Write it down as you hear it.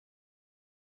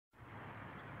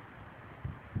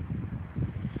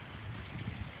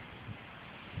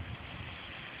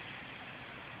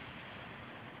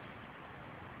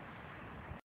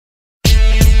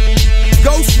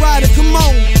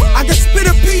moan. I can spit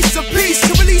a piece to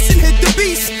release and hit the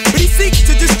beast, but he seeks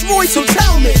to destroy, so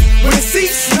tell me, will it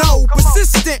cease? No,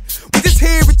 persistent, we just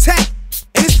hear attack.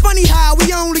 And it's funny how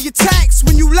we only attacks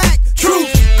when you lack truth.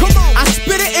 Come on, I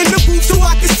spit it in the booth so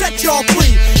I can set y'all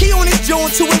free. He on his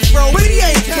joint to and fro, but he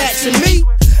ain't catching me.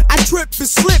 I trip and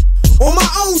slip on my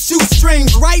own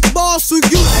shoestrings, right ball so you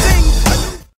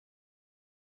sing.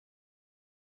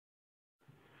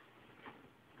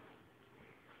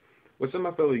 What's up,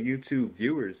 my fellow YouTube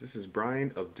viewers? This is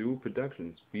Brian of Dual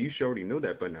Productions. You should already know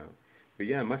that by now. But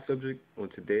yeah, my subject on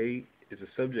today is a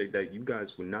subject that you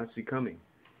guys will not see coming.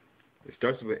 It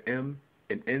starts with an M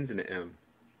and ends in an M.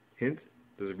 Hint?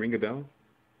 Does it ring a bell?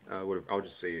 I'll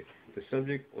just say it. The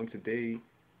subject on today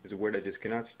is a word I just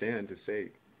cannot stand to say.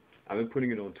 I've been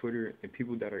putting it on Twitter, and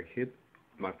people that are hip,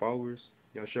 my followers,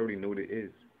 y'all should already know what it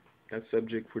is. That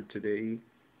subject for today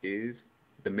is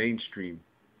the mainstream.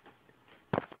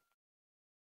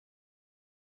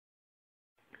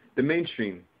 The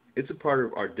mainstream, it's a part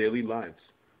of our daily lives,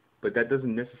 but that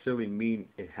doesn't necessarily mean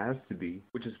it has to be,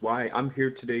 which is why I'm here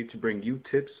today to bring you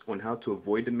tips on how to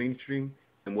avoid the mainstream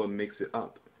and what makes it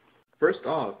up. First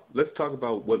off, let's talk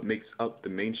about what makes up the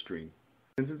mainstream.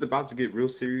 Since it's about to get real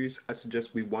serious, I suggest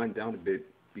we wind down a bit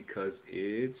because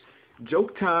it's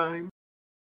joke time.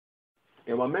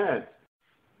 Hey, my man.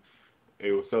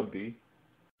 Hey, what's up, B?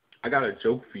 I got a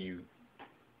joke for you.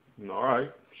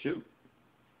 Alright, shoot.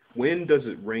 When does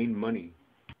it rain money?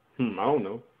 I don't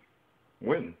know.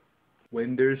 When?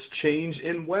 When there's change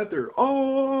in weather.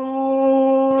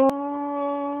 Oh!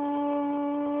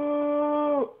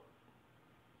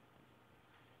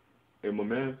 Hey, my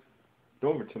man,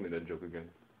 don't ever tell me that joke again.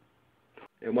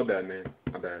 Hey, my bad, man.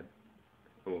 My bad.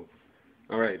 Oh.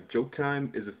 Alright, joke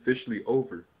time is officially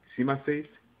over. See my face?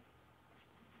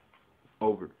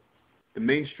 Over. The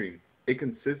mainstream. It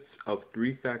consists of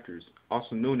 3 factors,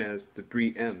 also known as the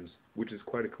 3 M's, which is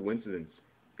quite a coincidence.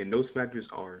 And those factors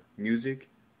are music,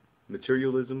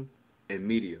 materialism, and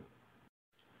media.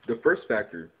 The first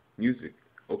factor, music.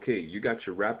 Okay, you got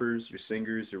your rappers, your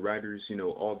singers, your writers, you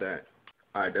know, all that.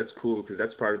 Alright, that's cool because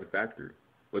that's part of the factor.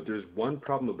 But there's one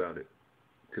problem about it.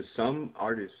 Because some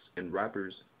artists and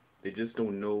rappers, they just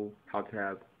don't know how to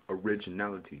have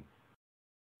originality.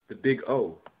 The big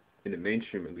O, in the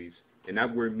mainstream at least. And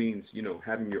that word means, you know,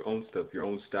 having your own stuff, your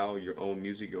own style, your own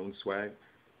music, your own swag.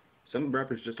 Some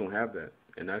rappers just don't have that.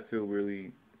 And I feel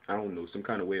really, I don't know, some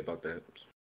kind of way about that.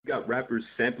 You got rappers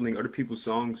sampling other people's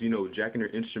songs, you know, jacking their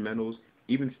instrumentals,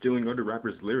 even stealing other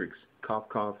rappers' lyrics. Cough,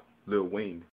 cough, Lil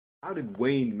Wayne. How did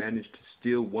Wayne manage to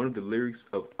steal one of the lyrics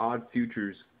of Odd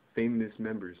Future's famous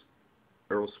members,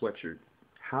 Earl Sweatshirt?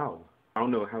 How? I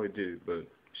don't know how he did it, but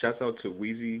shouts out to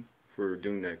Weezy for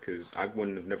doing that, because I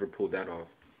wouldn't have never pulled that off.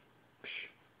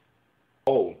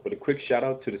 Oh, but a quick shout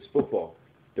out to this football.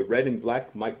 The red and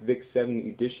black Mike Vick 7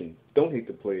 edition. Don't hate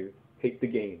the player, hate the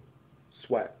game.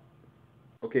 Swat.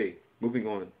 Okay, moving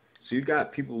on. So you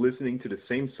got people listening to the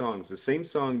same songs. The same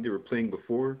song they were playing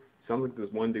before sounds like the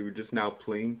one they were just now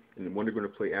playing and the one they're going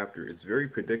to play after. It's very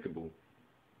predictable.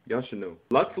 Y'all should know.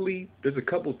 Luckily, there's a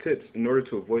couple tips in order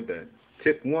to avoid that.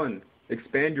 Tip 1,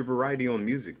 expand your variety on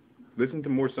music. Listen to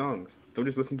more songs. Don't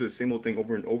just listen to the same old thing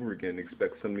over and over again and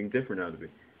expect something different out of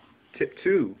it. Tip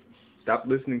 2, stop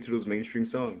listening to those mainstream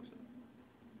songs.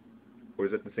 Or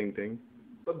is that the same thing?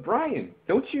 But Brian,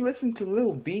 don't you listen to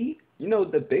Lil B? You know,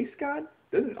 the bass god?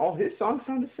 Doesn't all his songs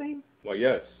sound the same? Well,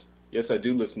 yes. Yes, I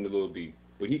do listen to Lil B.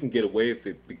 But he can get away with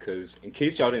it because, in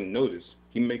case y'all didn't notice,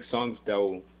 he makes songs that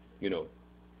will, you know,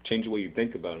 change the way you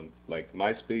think about him. Like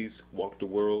MySpace, Walk the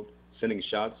World, Sending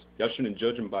Shots. Y'all shouldn't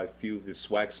judge him by a few of his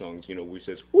swag songs, you know, where he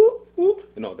says, whoop,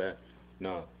 whoop, and all that.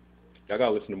 Nah. Y'all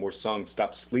gotta listen to more songs.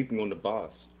 Stop sleeping on the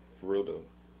boss. For real though.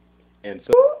 And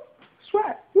so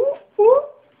swag, whoop,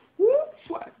 whoop, whoop,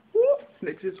 swag, whoop.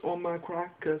 Snitches on my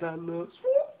crack cause I love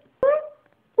swoop, whoop,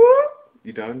 whoop.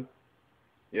 You done?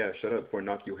 Yeah, shut up before I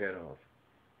knock your head off.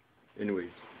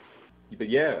 Anyways. But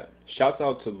yeah, shouts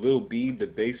out to Lil B, the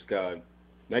bass god,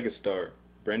 Megastar,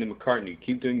 Brandon McCartney.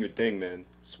 Keep doing your thing, man.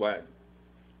 Swag.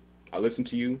 I listen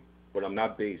to you, but I'm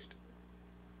not based.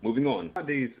 Moving on.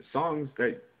 Nowadays, songs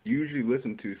that you usually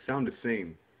listen to sound the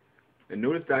same. And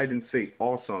notice that I didn't say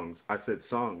all songs. I said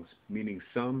songs, meaning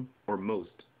some or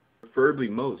most. Preferably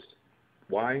most.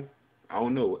 Why? I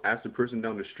don't know. Ask the person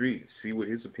down the street. See what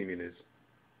his opinion is.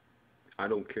 I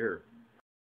don't care.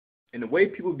 And the way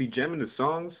people be jamming the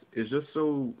songs is just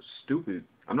so stupid.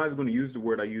 I'm not even going to use the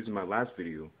word I used in my last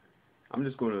video. I'm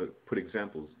just going to put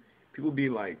examples. People be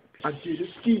like, I did a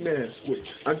ski mask switch.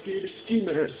 I did a ski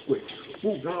mask switch.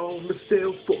 Moved on the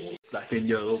cell phone. Black and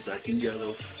yellow,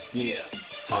 yeah.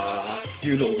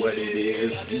 You know what it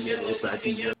is. Yellow, black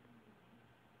and yellow.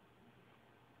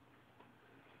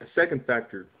 A second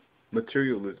factor,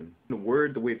 materialism. The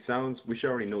word, the way it sounds, we should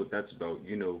already know what that's about.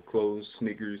 You know, clothes,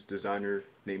 sneakers, designer,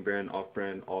 name brand, off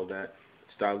brand, all that.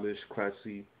 Stylish,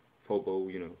 classy, hobo,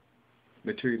 you know,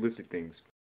 materialistic things.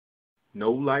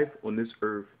 No life on this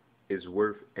earth is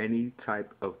worth any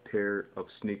type of pair of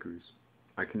sneakers.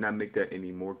 I cannot make that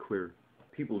any more clear.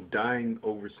 People dying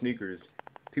over sneakers.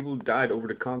 People died over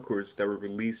the Concords that were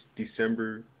released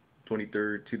December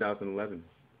 23rd, 2011.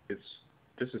 It's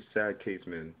just a sad case,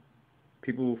 man.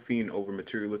 People fiend over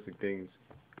materialistic things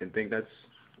and think that's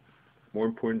more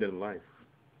important than life.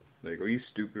 Like, are you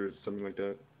stupid or something like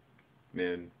that?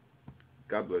 Man,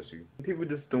 God bless you. People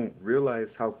just don't realize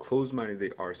how close-minded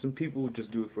they are. Some people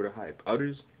just do it for the hype.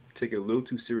 Others take it a little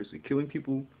too seriously, killing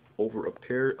people over a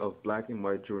pair of black and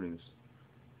white Jordans.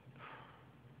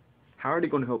 How are they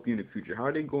going to help you in the future? How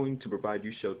are they going to provide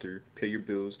you shelter, pay your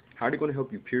bills? How are they going to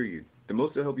help you, period? The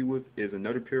most they'll help you with is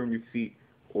another pair on your feet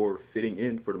or fitting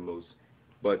in for the most.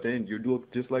 But then you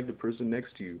look just like the person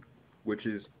next to you, which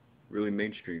is really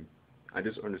mainstream. I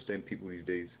just understand people these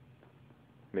days.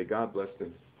 May God bless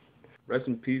them. Rest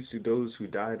in peace to those who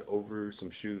died over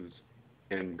some shoes.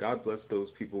 And God bless those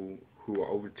people who are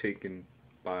overtaken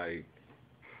by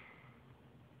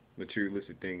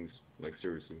materialistic things, like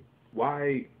seriously.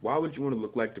 Why would you want to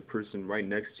look like the person right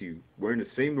next to you, wearing the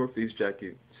same North Face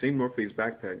jacket, same North Face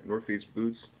backpack, North Face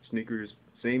boots, sneakers,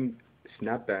 same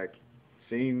snapback,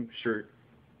 same shirt,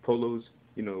 polos,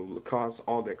 you know, Lacoste,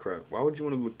 all that crap? Why would you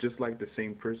want to look just like the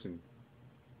same person?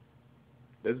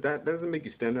 That doesn't make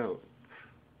you stand out.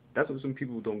 That's what some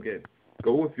people don't get.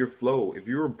 Go with your flow. If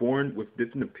you were born with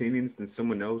different opinions than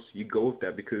someone else, you go with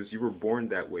that because you were born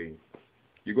that way.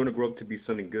 You're going to grow up to be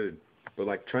something good. But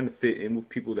like trying to fit in with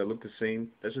people that look the same,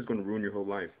 that's just going to ruin your whole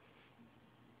life.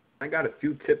 I got a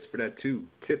few tips for that too.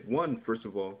 Tip 1, first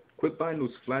of all, quit buying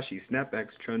those flashy snapbacks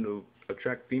trying to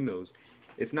attract females.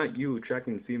 It's not you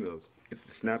attracting females, it's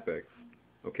the snapback.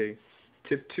 Okay?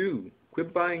 Tip 2,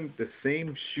 quit buying the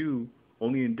same shoe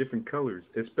only in different colors,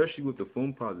 especially with the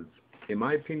foam posits. In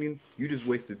my opinion, you just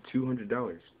wasted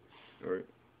 $200. Alright?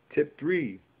 Tip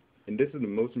 3, and this is the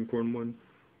most important one,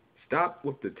 stop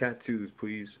with the tattoos,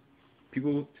 please.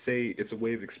 People say it's a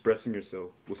way of expressing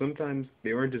yourself. Well, sometimes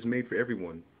they aren't just made for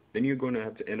everyone. Then you're going to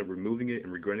have to end up removing it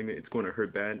and regretting it. It's going to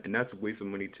hurt bad, and that's a waste of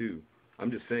money too.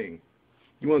 I'm just saying.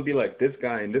 You want to be like this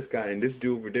guy and this guy and this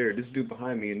dude over there, this dude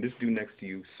behind me and this dude next to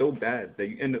you so bad that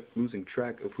you end up losing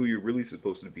track of who you're really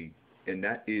supposed to be. And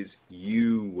that is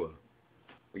you.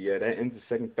 But yeah, that ends the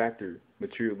second factor,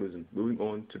 materialism. Moving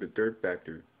on to the third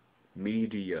factor,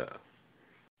 media.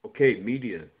 Okay,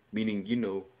 media, meaning, you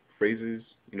know, phrases,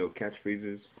 you know,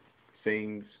 catchphrases,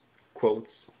 sayings, quotes,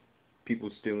 people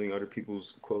stealing other people's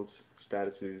quotes,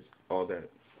 statuses, all that.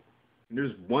 And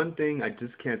there's one thing I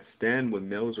just can't stand when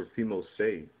males or females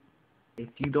say. If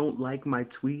you don't like my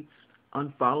tweets,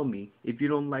 unfollow me. If you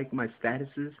don't like my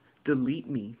statuses, delete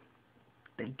me.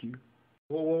 Thank you.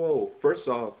 Whoa, whoa, whoa. First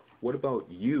off, what about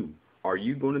you? Are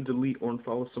you going to delete or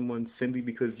unfollow someone simply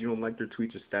because you don't like their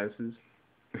tweets or statuses?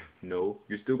 No,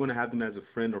 you're still going to have them as a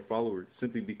friend or follower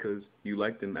simply because you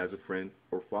like them as a friend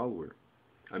or follower.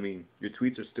 I mean, your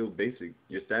tweets are still basic.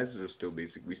 Your statuses are still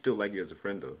basic. We still like you as a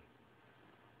friend, though.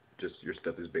 Just your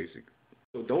stuff is basic.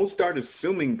 So don't start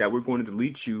assuming that we're going to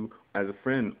delete you as a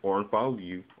friend or unfollow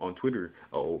you on Twitter.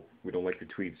 Oh, we don't like your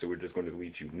tweets, so we're just going to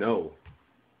delete you. No.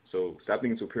 So stop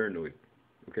being so paranoid,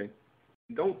 okay?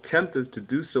 Don't tempt us to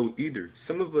do so either.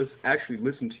 Some of us actually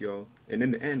listen to y'all, and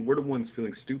in the end, we're the ones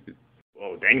feeling stupid.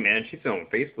 Oh, dang, man, she's on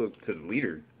Facebook to delete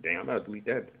her. Dang, I'm about to delete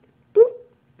that. Boop.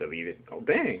 Delete it. Oh,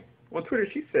 dang. On Twitter,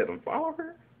 she said unfollow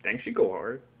her. Dang, she go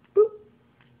hard. Boop.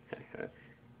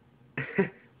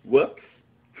 Whoops.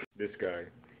 This guy.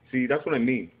 See, that's what I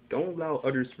mean. Don't allow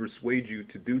others to persuade you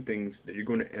to do things that you're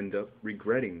going to end up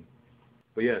regretting.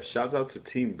 But yeah, shouts out to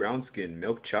Team Brown Skin,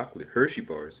 Milk Chocolate, Hershey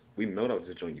Bars. We melt out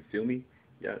this joint, you feel me?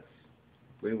 Yes.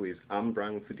 But anyways, I'm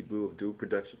Brian with 50 Blue of Dual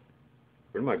Production.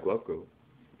 Where did my glove go?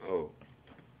 Oh.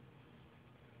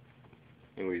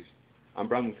 Anyways, I'm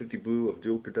Brian with 50 Blue of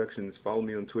Dual Productions. Follow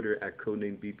me on Twitter at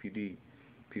codename BPD.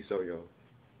 Peace out, y'all.